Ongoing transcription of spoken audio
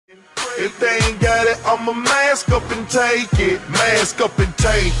If they ain't got it, I'ma mask up and take it. Mask up and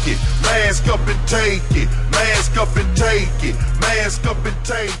take it. Mask up and take it. Mask up and take it. Mask up and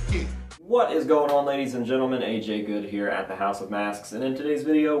take it. What is going on, ladies and gentlemen? AJ Good here at the House of Masks, and in today's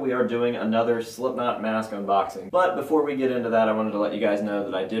video we are doing another Slipknot mask unboxing. But before we get into that, I wanted to let you guys know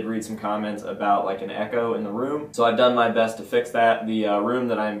that I did read some comments about like an echo in the room, so I've done my best to fix that. The room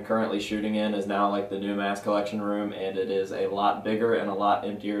that I'm currently shooting in is now like the new mask collection room, and it is a lot bigger and a lot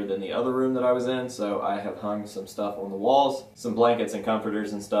emptier than the other room that I was in, so I have hung some stuff on the walls, some blankets and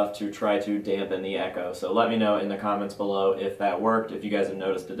comforters and stuff to try to dampen the echo. So let me know in the comments below if that worked, if you guys have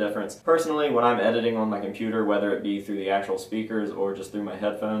noticed a difference. Personally, when I'm editing on my computer, whether it be through the actual speakers or just through my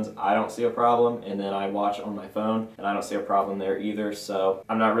headphones, I don't see a problem, and then I watch on my phone and I don't see a problem there either, so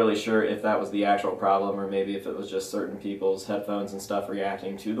I'm not really sure if that was the actual problem or maybe if it was just certain people's headphones and stuff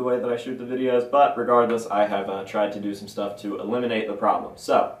reacting to the way that I shoot the videos, but regardless, I have tried to do some stuff to eliminate the problem.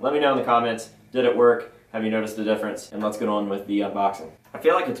 So let me know in the comments, did it work? Have you noticed a difference? And let's get on with the unboxing. I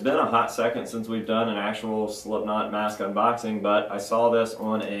feel like it's been a hot second since we've done an actual Slipknot mask unboxing, but I saw this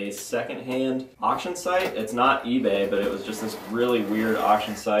on a secondhand auction site. It's not eBay, but it was just this really weird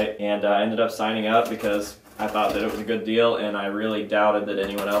auction site, and I ended up signing up because I thought that it was a good deal, and I really doubted that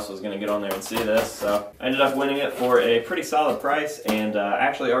anyone else was going to get on there and see this, so I ended up winning it for a pretty solid price, and I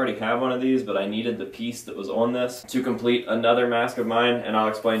actually already have one of these, but I needed the piece that was on this to complete another mask of mine, and I'll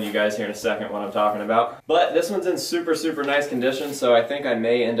explain to you guys here in a second what I'm talking about. But this one's in super, super nice condition, so I think I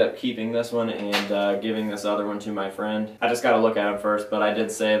may end up keeping this one and giving this other one to my friend. I just got to look at him first, but I did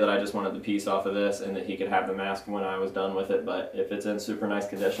say that I just wanted the piece off of this and that he could have the mask when I was done with it, but if it's in super nice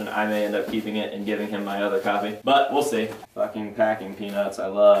condition, I may end up keeping it and giving him my other copy. But we'll see. Fucking packing peanuts. I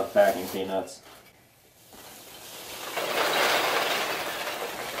love packing peanuts.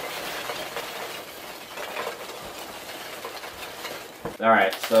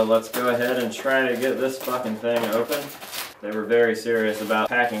 Alright, so let's go ahead and try to get this fucking thing open. They were very serious about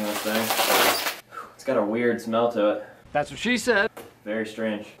packing this thing. It's got a weird smell to it. That's what she said. Very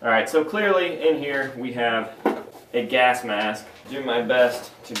strange. Alright, so clearly in here we have a gas mask. Do my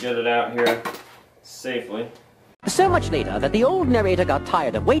best to get it out here safely. So much later that the old narrator got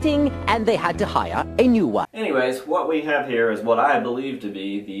tired of waiting and they had to hire a new one. Anyways, what we have here is what I believe to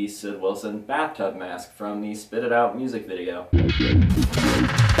be the Sid Wilson bathtub mask from the Spit It Out music video.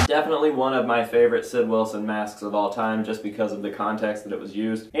 Definitely one of my favorite Sid Wilson masks of all time, just because of the context that it was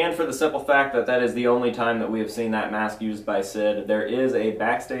used, and for the simple fact that that is the only time that we have seen that mask used by Sid. There is a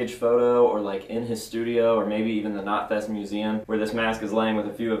backstage photo, or like in his studio, or maybe even the Knotfest Museum, where this mask is laying with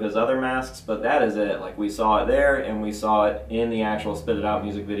a few of his other masks, but that is it. Like, we saw it there, and we saw it in the actual Spit It Out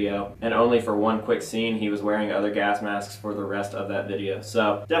music video, and only for one quick scene he was wearing other gas masks for the rest of that video.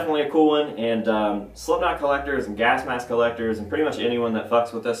 So definitely a cool one, and Slipknot collectors and gas mask collectors and pretty much anyone that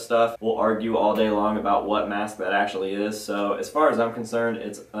fucks with this stuff will argue all day long about what mask that actually is, so as far as I'm concerned,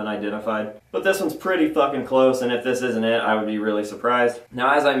 it's unidentified. But this one's pretty fucking close, and if this isn't it, I would be really surprised.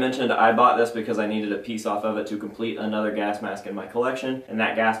 Now, as I mentioned, I bought this because I needed a piece off of it to complete another gas mask in my collection, and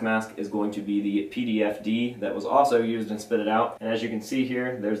that gas mask is going to be the PDFD that was also used in Spit It Out. And as you can see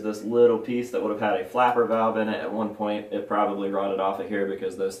here, there's this little piece that would have had a flapper valve in it at one point. It probably rotted off of here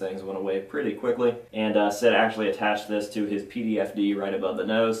because those things went away pretty quickly, and Sid actually attached this to his PDFD right above the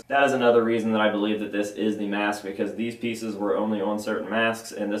nose. That is another reason that I believe that this is the mask, because these pieces were only on certain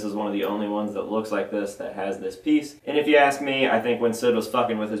masks, and this is one of the only ones that looks like this that has this piece. And if you ask me, I think when Sid was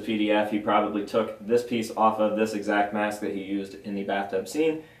fucking with his PDF, he probably took this piece off of this exact mask that he used in the bathtub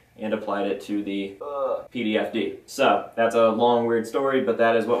scene and applied it to the PDFD. So that's a long, weird story, but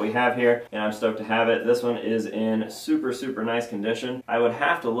that is what we have here, and I'm stoked to have it. This one is in super, super nice condition. I would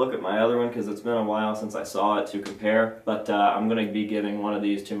have to look at my other one because it's been a while since I saw it to compare, but I'm going to be giving one of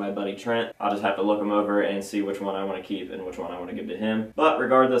these to my buddy Trent. I'll just have to look them over and see which one I want to keep and which one I want to give to him. But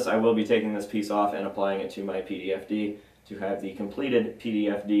regardless, I will be taking this piece off and applying it to my PDFD to have the completed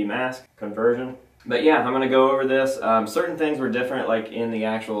PDFD mask conversion. But yeah, I'm going to go over this. Certain things were different, like in the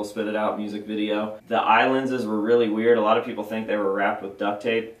actual Spit It Out music video. The eye lenses were really weird. A lot of people think they were wrapped with duct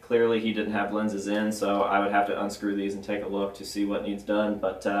tape. Clearly he didn't have lenses in, so I would have to unscrew these and take a look to see what needs done.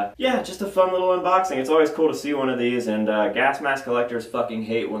 But yeah, just a fun little unboxing. It's always cool to see one of these, and gas mask collectors fucking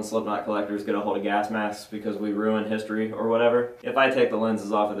hate when Slipknot collectors get a hold of gas masks because we ruin history or whatever. If I take the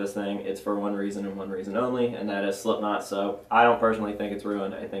lenses off of this thing, it's for one reason and one reason only, and that is Slipknot, so I don't personally think it's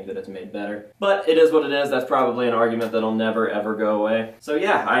ruined. I think that it's made better. But it is what it is. That's probably an argument that'll never ever go away. So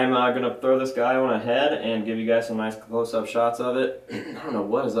yeah, I'm gonna throw this guy on ahead and give you guys some nice close-up shots of it. I don't know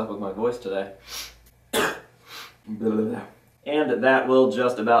what is up with my voice today. And that will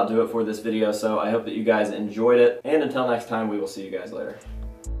just about do it for this video, so I hope that you guys enjoyed it, and until next time, we will see you guys later.